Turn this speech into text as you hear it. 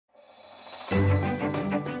Good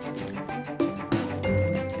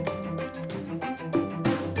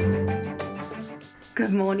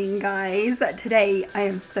morning, guys. Today I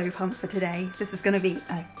am so pumped for today. This is going to be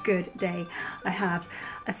a good day. I have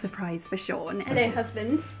a surprise for Sean. Hello,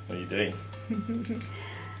 husband. What are you doing?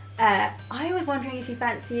 I was wondering if you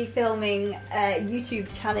fancy filming a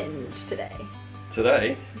YouTube challenge today.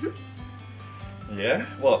 Today? Yeah?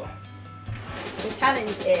 What? The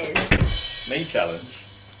challenge is... Me challenge?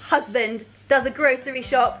 Husband does a grocery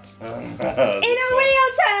shop in a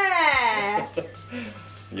wheelchair!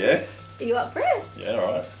 Yeah? Are you up for it? Yeah,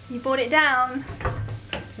 alright. You brought it down.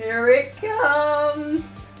 Here it comes.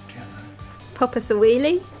 Pop us a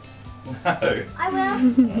wheelie. No. I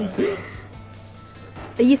will.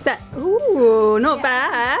 Are you set? Ooh, not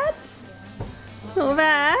bad. Not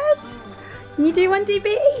bad. Can you do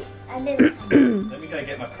 1DB? Let me go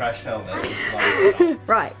get my crash helmet.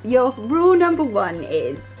 Right, your rule number 1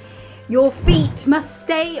 is your feet must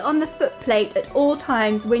stay on the foot plate at all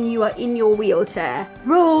times when you are in your wheelchair.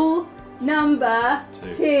 Rule number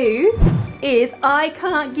 2 is I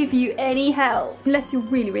can't give you any help. Unless you're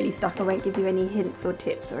really stuck, I won't give you any hints or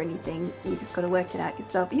tips or anything. You just got to work it out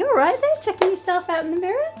yourself. You alright there? Checking yourself out in the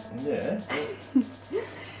mirror? Yeah.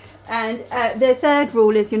 And the third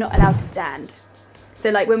rule is you're not allowed to stand. So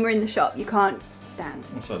like when we're in the shop, you can't stand.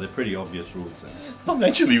 So they're pretty obvious rules then. I'm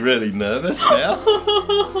actually really nervous now.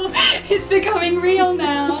 It's becoming real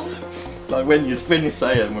now. Like when you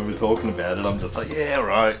say it and when we're talking about it, I'm just like, yeah,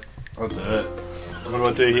 right, I'll do it. What do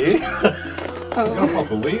I do here? I'm gonna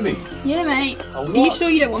pop a wheelie. Yeah, mate. Oh, are you sure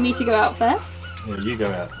you don't want me to go out first? Yeah, you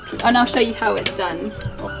go out. And I'll show you how it's done.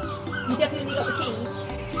 Oh. You definitely got the keys.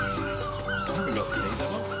 I haven't got the keys,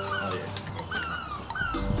 have I? Oh yeah.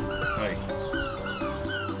 Hey.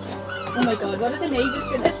 Oh my god, what are the neighbours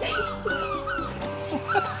gonna think?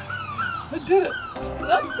 I did it.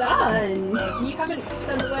 Well done. You haven't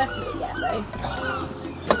done the worst of it yet, though.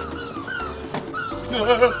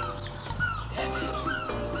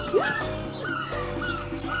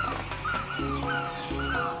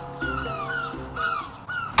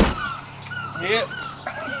 Yep.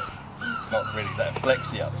 Not really that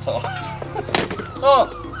flexy up top. Oh!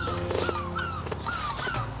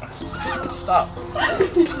 I'm stuck. What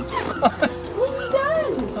have you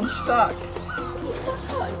done? I'm stuck. You're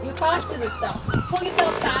stuck on. Your casters are stuck. Pull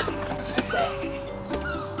yourself back. That's it.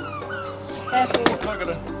 Careful. I'm not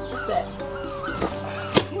gonna... That's it.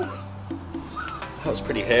 That was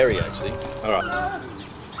pretty hairy actually. Alright.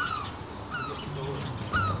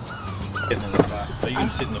 Getting in the back. Are you going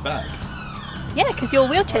to sit in the back? Yeah, because your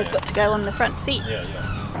wheelchair's got to go on the front seat. Yeah,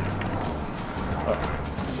 yeah. Right.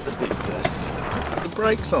 The big test. The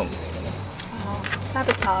brakes on. Oh,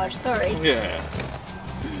 sabotage, sorry. Yeah.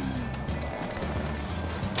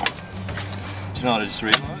 Do you know what I just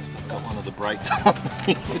realised? I've got one of the brakes on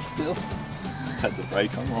here still. Had the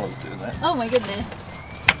brake on while I was doing that. Oh my goodness.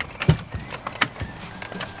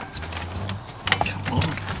 Come on.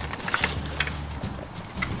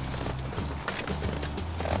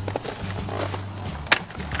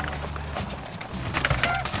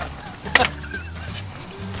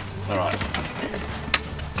 Alright.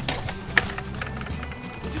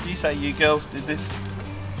 Did you say you girls did this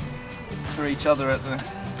for each other at the...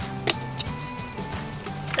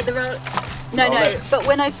 At the Rolex, but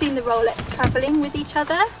when I've seen the Rolex travelling with each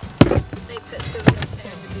other, they put the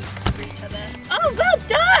wheelchair in the boots for each other. Oh, well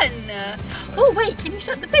done! Oh wait, can you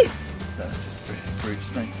shut the boot? That's just brute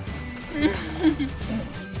strength.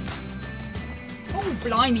 Oh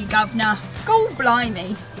blimey, governor. Go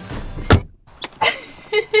blimey.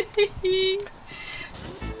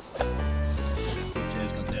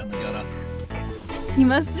 Chair's gone down the gutter. You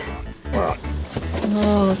must...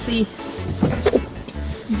 Oh, see.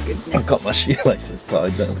 I've got my shoelaces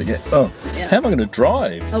tied, don't forget. Oh, Yeah. How am I going to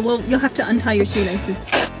drive? Oh well, you'll have to untie your shoelaces.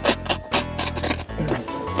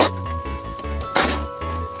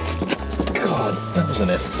 God, that was an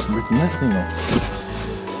effort just ripping that thing off.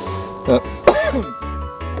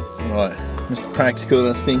 Right, Mr. Practical,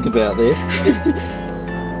 let's think about this.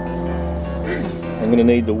 I'm going to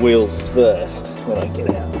need the wheels first when I get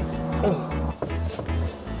out. Oh.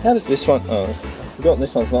 How does this one... Oh, I've forgotten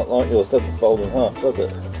this one's not like yours, doesn't fold in half, does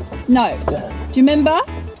it? No. Damn. Do you remember?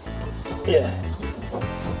 Yeah.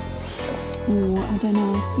 Oh, I don't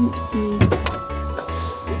know. I think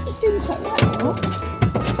he's doing quite well.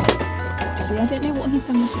 Actually, I don't know what he's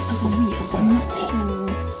done with the other wheel. I'm not sure.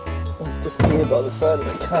 It's just here by the side of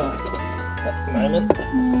the car at the moment.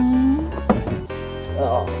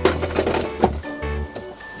 Oh.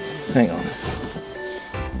 Hang on.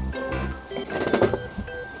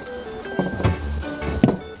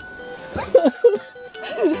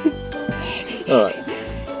 Alright.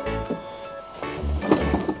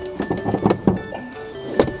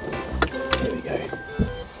 There we go.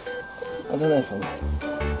 I don't know if I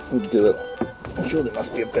would do it. I'm sure there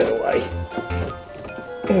must be a better way.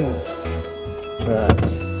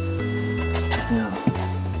 Right. Now,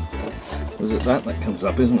 was it that comes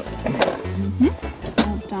up, isn't it?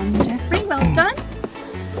 Well done, Jeffrey, well done.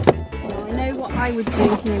 Well, I know what I would do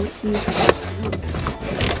here, which you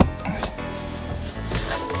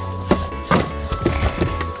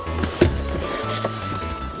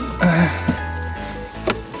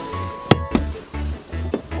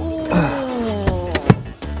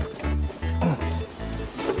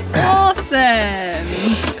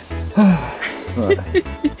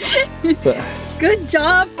Good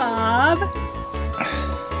job, Bob.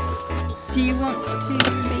 Do you want to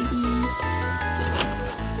maybe...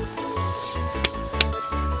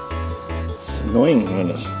 It's annoying when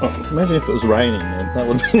it's... Oh, imagine if it was raining then. That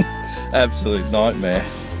would have been an absolute nightmare.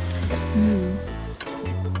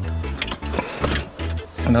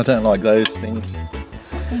 And I don't like those things.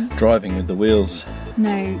 Driving with the wheels.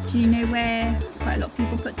 No. Do you know where quite a lot of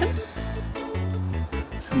people put them?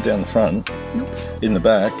 Down the front. Nope. In the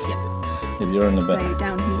back. Yep. If you're in the back. So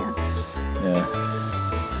down here. Yeah.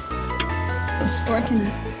 Or I can... Do you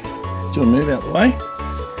want to move out the way?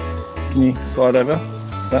 Can you slide over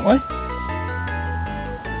that way?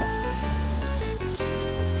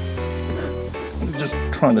 You're just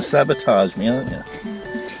trying to sabotage me, aren't you?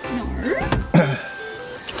 No.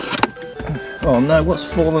 Oh no, what's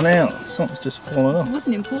fallen out? Something's just fallen off. It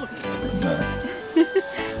wasn't important. No.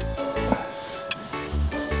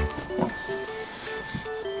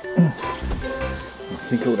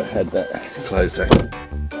 I think I would have had that closed actually,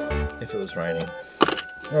 if it was raining.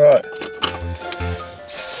 Alright.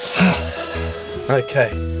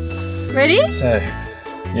 Okay. Ready? So,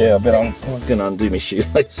 yeah, I bet I'm going to undo my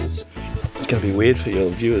shoelaces. It's going to be weird for your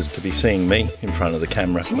viewers to be seeing me in front of the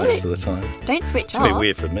camera most of the time. Don't switch off. It's a bit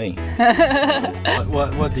weird for me.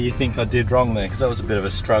 What do you think I did wrong there? Because that was a bit of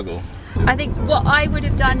a struggle. I think what I would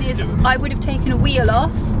have done is I would have taken a wheel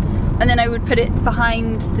off and then I would put it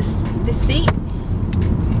behind this seat.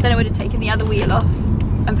 Then I would have taken the other wheel off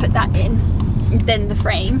and put that in, then the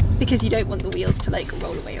frame, because you don't want the wheels to like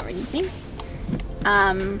roll away or anything.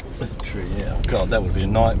 True, yeah. God, that would be a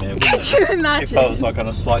nightmare, wouldn't Could you imagine? If I was like on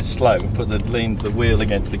a slight slope and leaned the wheel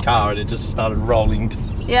against the car and it just started rolling.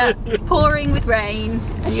 Yeah, pouring with rain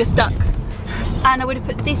and you're stuck. And I would have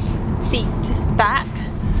put this seat back,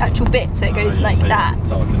 actual bit, so it goes like that.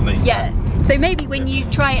 So I can lean Yeah. So maybe when you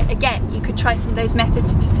try it again, you could try some of those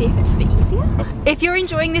methods to see if it's a bit easier. If you're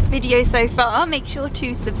enjoying this video so far, make sure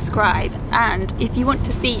to subscribe. And if you want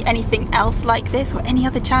to see anything else like this or any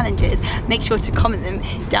other challenges, make sure to comment them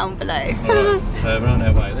down below. Right, so we're on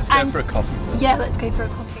our way. Let's go for a coffee first. Yeah, let's go for a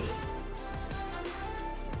coffee.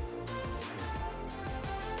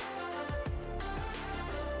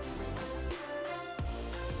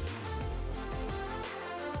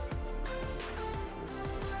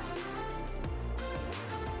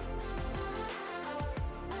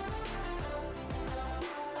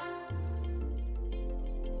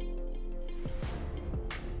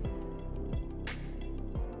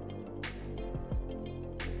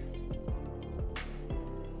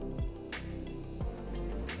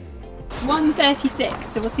 It's 1:36,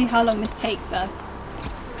 so we'll see how long this takes us.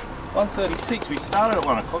 1:36, we started at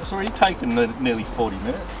 1 o'clock, it's already taken nearly 40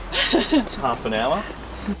 minutes. Half an hour.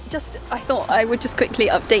 I thought I would just quickly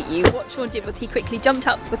update you. What Sean did was he quickly jumped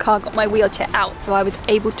out of the car, got my wheelchair out, so I was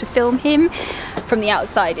able to film him from the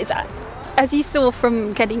outside. As you saw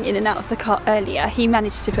from getting in and out of the car earlier, he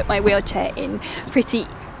managed to put my wheelchair in pretty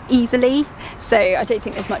easily, so I don't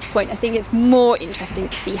think there's much point. I think it's more interesting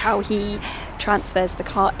to see how he transfers the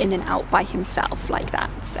car in and out by himself like that.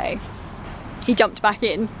 So he jumped back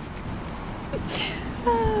in. This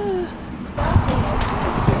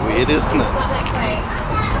is a bit weird, isn't it?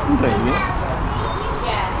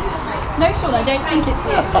 No, Sean, I don't think it's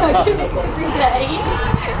weird. I do this every day.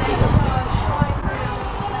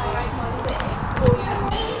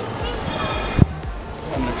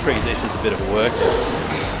 I'm going to treat this as a bit of a workout.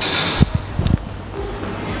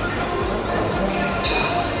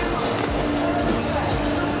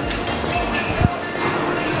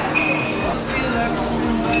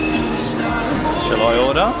 Shall I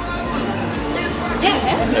order?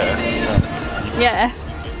 Yeah.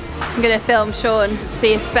 I'm going to film Sean,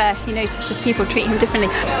 see if he notices if people treat him differently.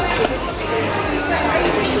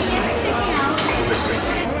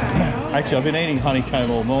 Actually, I've been eating honeycomb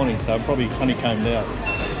all morning, so I'm probably honeycombed out.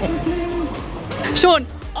 Sean,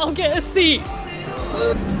 I'll get a seat.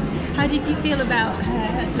 How did you feel about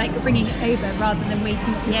like you're bringing it over rather than waiting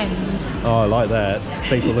at the end. Oh, I like that.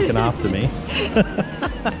 People looking after me. I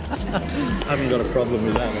haven't got a problem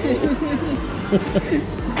with that at all.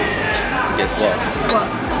 Guess what? What?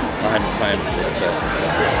 I hadn't planned for this, but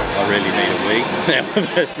I really need a week now I've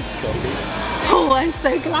had this coffee. Oh, I'm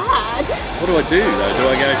so glad. What do I do though? Do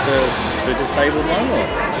I go to the disabled one or?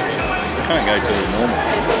 I can't go to the normal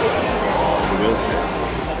one. The wheelchair.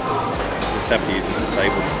 Just have to use the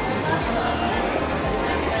disabled one.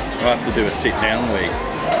 I have to do a sit down week.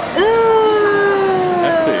 Ooh.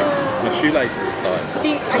 I have to. My shoelaces are tight.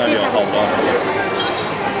 Maybe I'll hold on to it.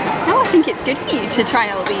 No, I think it's good for you to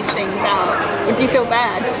try all these things out. Or do you feel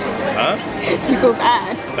bad? Huh? Do you feel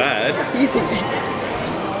bad? Bad? Using it?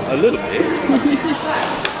 A little bit.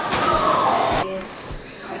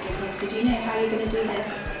 So do you know how you're going to do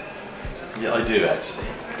this? Yeah, I do actually.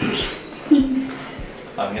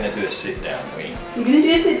 I'm going to do a sit down week. You're going to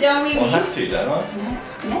do a sit down week? I'll have to, don't I? Yeah.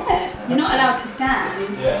 You're not allowed to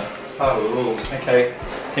stand. Yeah, it's part of the rules. Okay, I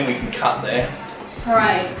think we can cut there.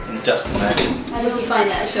 Alright. And just imagine. How did you find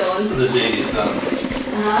that, Sean? The deed is done. You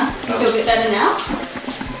feel a bit better now? I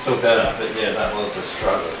feel better, but yeah, that was a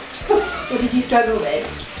struggle. What did you struggle with?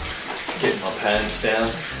 Getting my pants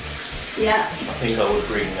down. Yeah. I think I would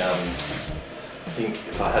bring, I think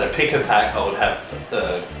if I had a picker pack, I would have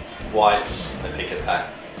the wipes in the picker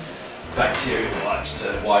pack. Bacteria wipes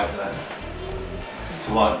to wipe the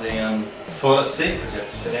toilet seat, because you have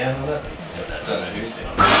to sit down with it. Yeah, I don't know who's been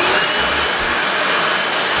on that.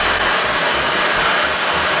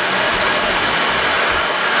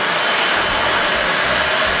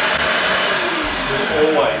 It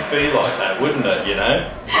would always be like that, wouldn't it, you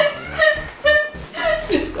know?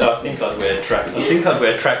 I think I'd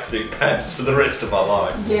wear tracksuit pants for the rest of my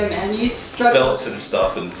life. Yeah, man, you used to struggle. Belts and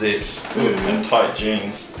stuff and zips and tight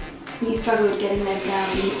jeans. You struggled getting them down,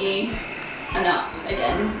 didn't you? And up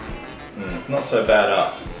again. Not so bad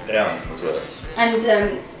up, down was worse. And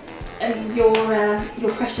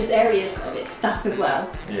your precious areas got a bit stuck as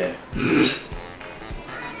well. Yeah.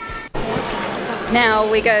 Now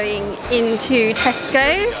we're going into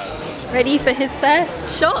Tesco, ready for his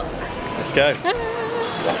first shop. Let's go.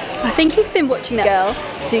 I think he's been watching that girl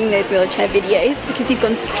doing those wheelchair videos because he's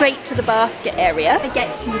gone straight to the basket area. I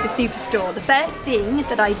get to the superstore. The first thing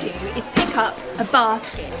that I do is pick up a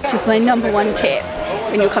basket. Which is my number one tip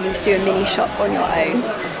when you're coming to do a mini shop on your own.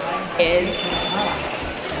 Is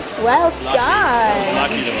well done.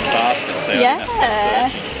 Lucky little basket, so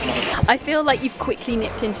yeah. I feel like you've quickly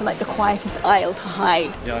nipped into like the quietest aisle to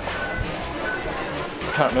hide. Yeah.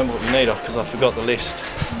 I can't remember what you need because I forgot the list.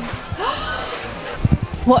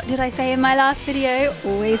 What did I say in my last video?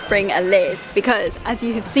 Always bring a list, because as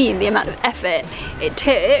you have seen the amount of effort it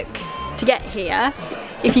took to get here,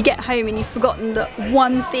 if you get home and you've forgotten the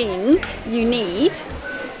one thing you need,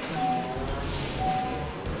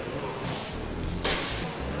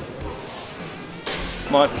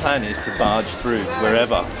 my plan is to barge through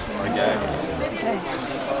wherever I go.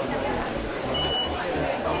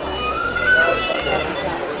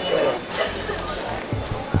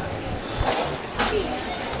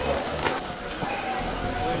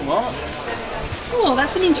 What? Oh,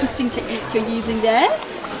 that's an interesting technique you're using there.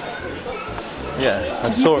 Yeah,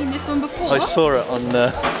 Have you seen this one before? I saw it on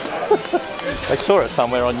I saw it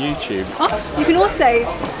somewhere on YouTube. Oh, you can also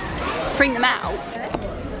bring them out.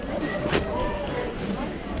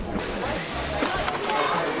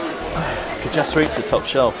 You could just reach the top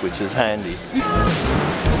shelf, which is handy.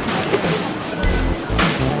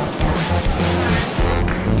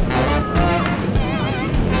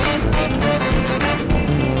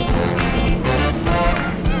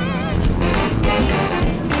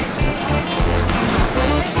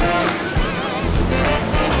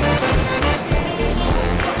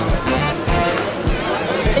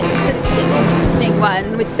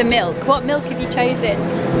 One with the milk. What milk have you chosen?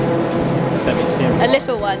 Semi-skim. A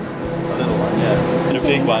little one. A little one, yeah. And a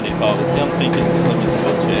big one if I'm thinking because I'm in the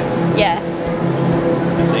wheelchair. Yeah.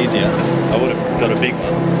 It's easier. I would have got a big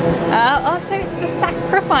one. Oh, so it's the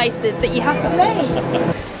sacrifices that you have to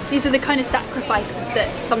make. These are the kind of sacrifices that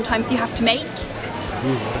sometimes you have to make.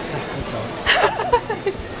 Ooh, what a sacrifice.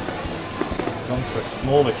 Gone for a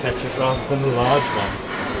smaller ketchup rather than the large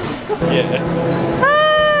one. Yeah. Ah.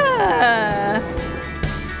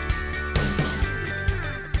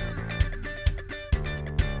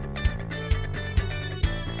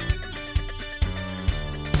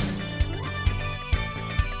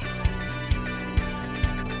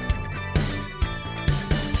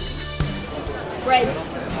 Bread.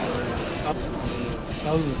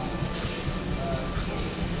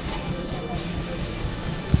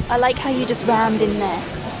 I like how you just rammed in there.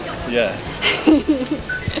 Yeah.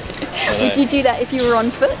 Would you do that if you were on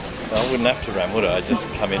foot? I wouldn't have to ram, would I? I'd just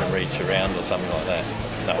come in and reach around or something like that.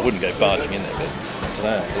 No, I wouldn't go barging in there, but I don't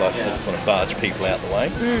know, like I just want to barge people out the way.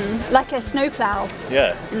 Like a snowplow.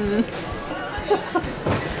 Yeah.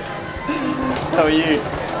 How are you?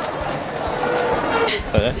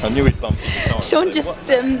 I knew we'd bump into someone. Sean just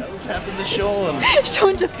what's happened to Sean?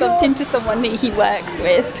 Sean just bumped into someone that he works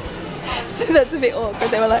with. So that's a bit awkward.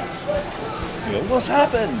 They were like, what's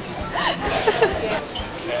happened?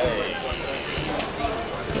 Okay.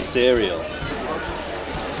 Cereal.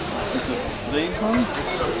 Is it these ones?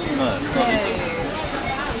 No, it's not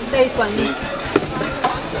those ones.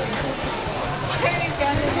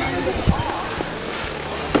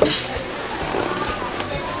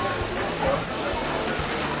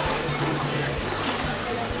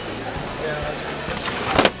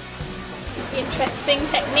 Interesting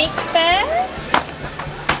technique there.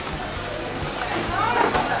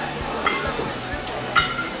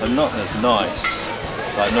 I'm not as nice.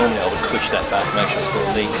 Like normally I would push that back, make sure it's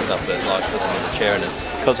all neat stuff, but like because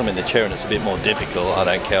I'm in the chair and it's a bit more difficult, I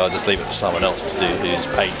don't care, I'll just leave it for someone else to do who's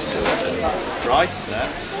paid to do it. And rice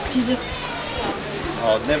snaps. Do you just...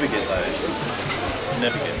 Oh, I'd never get those.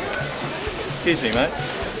 Never get those. Excuse me, mate.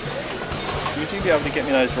 Would you be able to get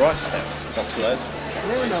me those rice snaps? Box of those?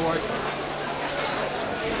 Yeah, no worries.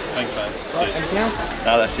 Thanks, mate. Right, anything else?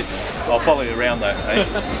 No, that's it. I'll follow you around though, eh?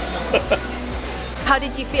 How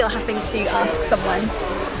did you feel having to ask someone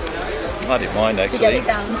I didn't mind actually. to get it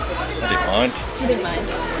down? I didn't mind. You didn't mind?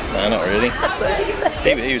 No, not really. That's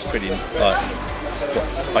good. He was pretty, like,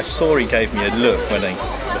 I saw he gave me a look when he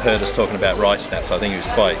heard us talking about rice snaps. I think he was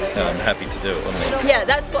quite happy to do it, wasn't he? Yeah,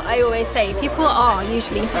 that's what I always say. People are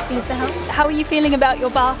usually happy to help. How are you feeling about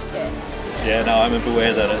your basket? Yeah, no, I'm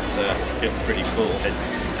aware that it's getting pretty full. It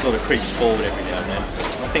sort of creeps forward every now and then.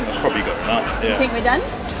 I think I've probably got enough, yeah. You think we're done?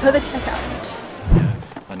 For the checkout. Yeah.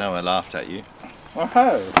 I know I laughed at you. Oh,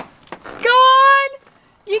 Go on!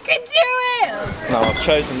 You can do it! no, I've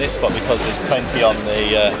chosen this spot because there's plenty on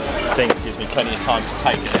the thing. It gives me plenty of time to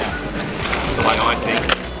take it out. That's the way I think.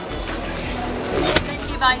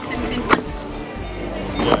 Plenty of items in front.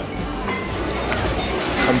 Yeah.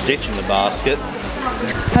 I'm ditching the basket.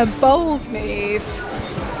 A bold move.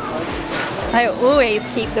 I always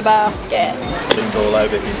keep the basket. Putting all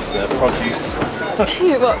over his produce.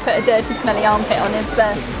 What, put a dirty smelly armpit on his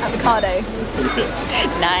avocado?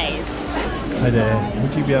 Nice. Hi there,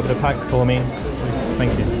 would you be able to pack for me?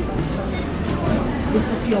 Thank you. Is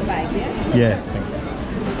this your bag, yeah? Yeah, thank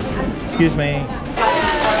you. Excuse me.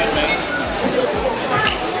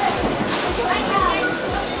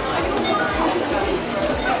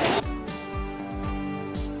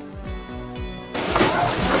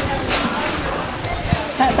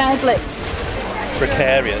 That bag looks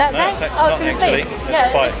Precarious. that No, bag? it's I was not going to actually. say,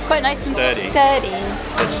 yeah, it's quite nice sturdy. and sturdy.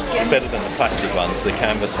 It's better than the plastic ones. The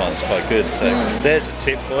canvas one's quite good. So there's a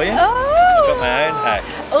tip for you. Oh! I've got my own hack.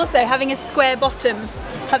 Also, having a square bottom.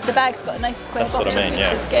 The bag's got a nice square That's bottom, what I mean,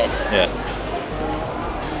 yeah. which is good. Yeah.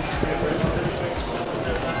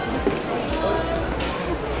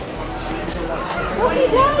 What have you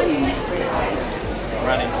done?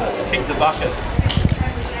 Ran into kick the bucket.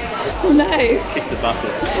 No. Kick the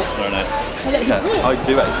bucket. Very nice. Yeah. I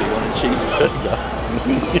do actually want a cheeseburger.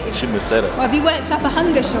 You shouldn't have said it. Well, have you worked up a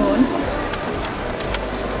hunger, Sean?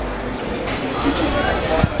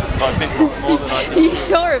 A bit more than I Are did. you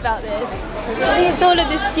sure about this? It's all of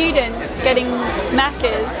the students getting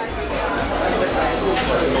Maccas.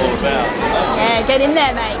 It's all about. Yeah, get in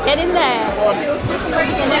there, mate. Get in there.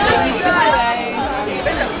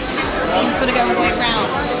 He's got to go all the way round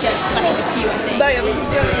to get to the back of the queue, I think.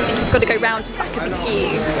 He's got to go round to the back of the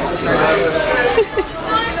queue.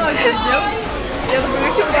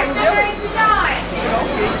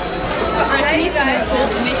 I need to know all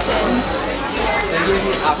permission.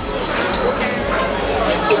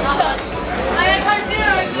 He's stuck. I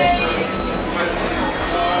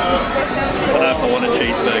don't know if I want a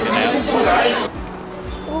cheeseburger now.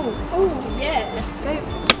 Oh, yeah. Go.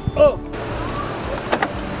 Oh!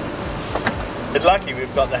 It's lucky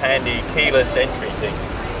we've got the handy keyless entry thing.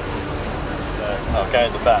 So I'll go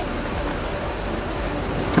in the back.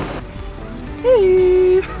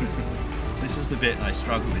 This is the bit I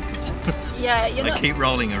struggle with because Yeah, you're I not. keep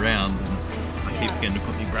rolling around and I keep forgetting to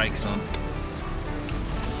put my brakes on.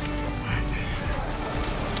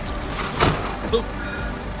 Oh.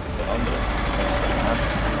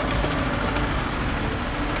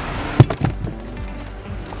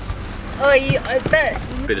 Oh, I bet.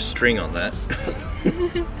 Bit of string on that.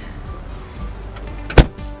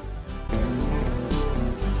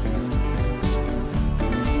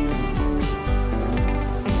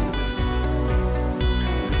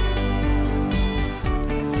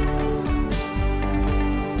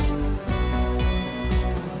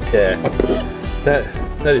 Yeah, that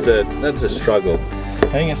is a struggle. I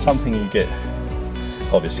think it's something you get.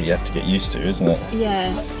 Obviously, you have to get used to, isn't it?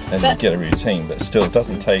 Yeah. And you get a routine, but still, it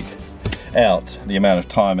doesn't take out the amount of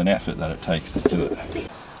time and effort that it takes to do it.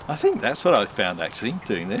 I think that's what I've found actually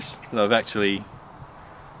doing this. That I've actually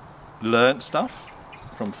learnt stuff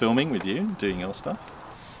from filming with you, doing your stuff.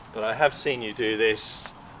 But I have seen you do this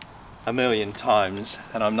a million times,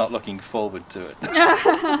 and I'm not looking forward to it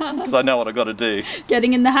because I know what I've got to do.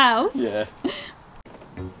 Getting in the house. Yeah.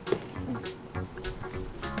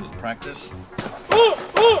 Little practice.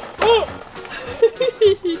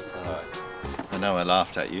 I know I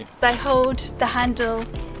laughed at you. I hold the handle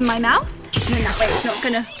in my mouth, and then that way it's not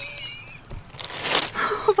gonna.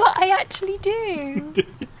 But I actually do.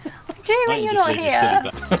 I do when you're not here.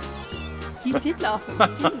 You did laugh at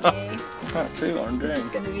me, didn't you? I can't see what I'm doing. This is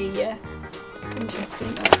going to be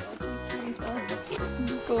interesting.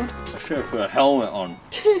 Oh God. I should have put a helmet on.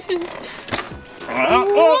 I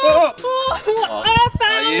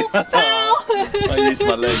fell! I used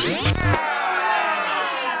my legs.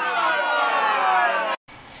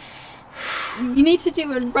 You need to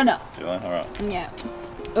do a run up. Do I? Alright. Yeah.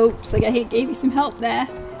 Oops, like I gave you some help there.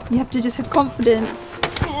 You have to just have confidence.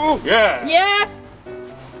 Oh, yeah! Yes!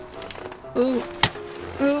 Ooh.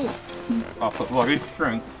 Ooh. I'll put body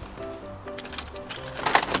strength.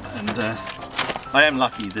 And I am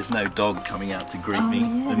lucky there's no dog coming out to greet me.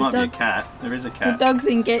 Yeah, there might be a cat. There is a cat. The dog's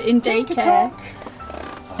in daycare.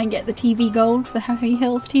 And get the TV gold for Harry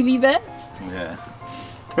Hill's TV bets. Yeah.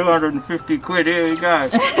 250 quid, here you go.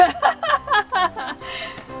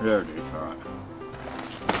 There it is, alright.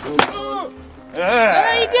 Yeah.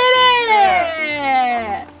 Oh, you did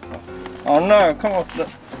it! Oh no, come off the...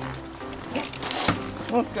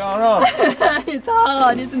 What's going on? It's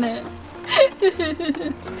hard, isn't it?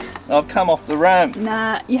 I've come off the ramp.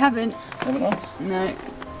 Nah, you haven't. Haven't I? No.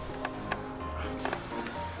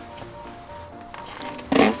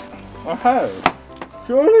 I have.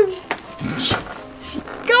 Surely?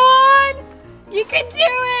 Go on! You can do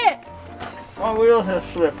it! My wheels are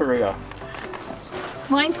slipperier.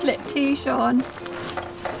 Mine slipped too, Sean.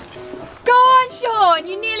 Go on, Sean!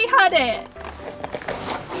 You nearly had it!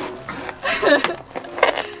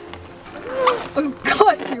 Oh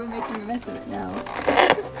gosh, you're making a mess of it now.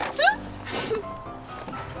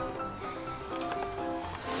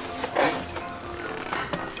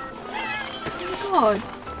 Oh God.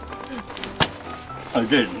 I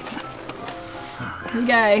didn't. Here we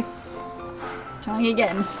go. Let's try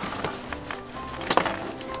again.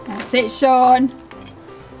 That's it, Sean.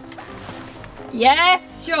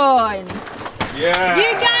 Yes, Sean. Yeah.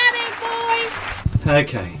 You got it, boy.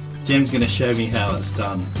 Okay, Jim's going to show me how it's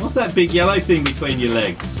done. What's that big yellow thing between your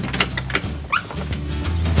legs?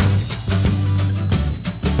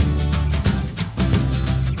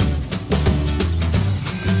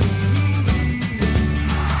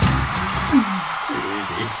 Too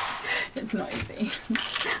easy. It's not easy.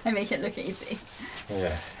 I make it look easy.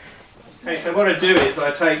 Yeah. Okay, so what I do is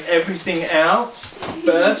I take everything out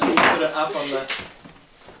first and put it up on the...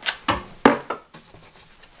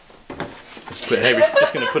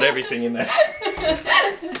 Just going to put everything in there.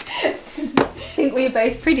 I think we're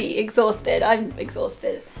both pretty exhausted. I'm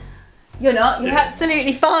exhausted. You're not. You're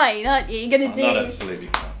absolutely fine, aren't you? You're going to do... Not absolutely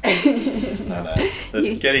fine.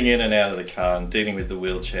 No. Getting in and out of the car and dealing with the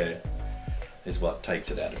wheelchair is what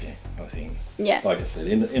takes it out of you, I think. Yeah. Like I said,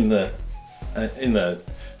 in the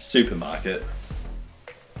supermarket,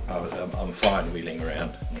 I'm fine wheeling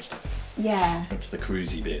around and stuff. Yeah. It's the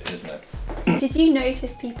cruisy bit, isn't it? Did you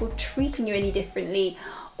notice people treating you any differently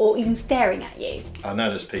or even staring at you? I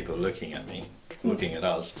noticed people looking at me, looking at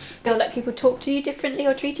us. Feel like people talked to you differently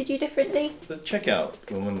or treated you differently? The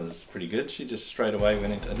checkout woman was pretty good. She just straight away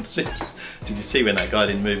went into... Did you see when that guy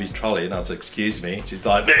didn't move his trolley? And I was like, excuse me. She's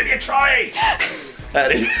like, move your trolley!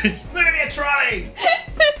 Move your trolley!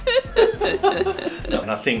 No,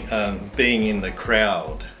 and I think being in the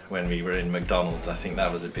crowd when we were in McDonald's, I think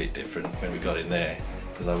that was a bit different when we got in there.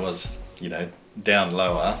 Because I was, you know, down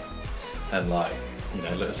lower and like, you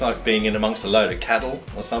know, it's like being in amongst a load of cattle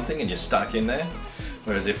or something and you're stuck in there.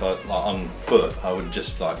 Whereas if I, like on foot, I would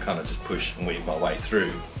just like kind of just push and weave my way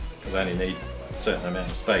through because I only need a certain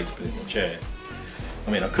amount of space put in the chair.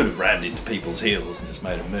 I mean, I could have rammed into people's heels and just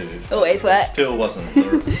made them move. Always works. Still wasn't,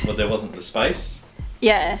 there wasn't the space.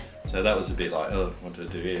 Yeah. So that was a bit like, oh, what do I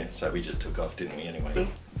do here? So we just took off, didn't we, anyway?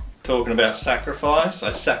 Talking about sacrifice,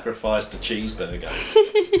 I sacrificed a cheeseburger.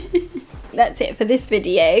 That's it for this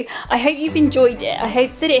video. I hope you've enjoyed it. I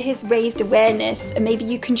hope that it has raised awareness and maybe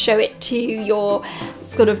you can show it to your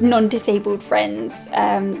sort of non-disabled friends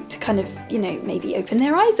to kind of, you know, maybe open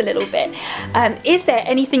their eyes a little bit. Is there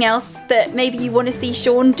anything else that maybe you want to see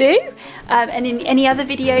Sean do? And in any other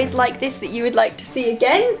videos like this that you would like to see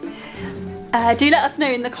again? Do let us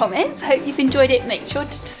know in the comments. Hope you've enjoyed it. Make sure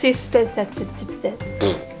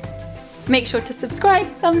to subscribe,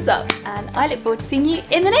 thumbs up, and I look forward to seeing you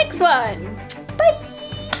in the next one. Bye!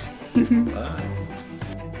 Bye.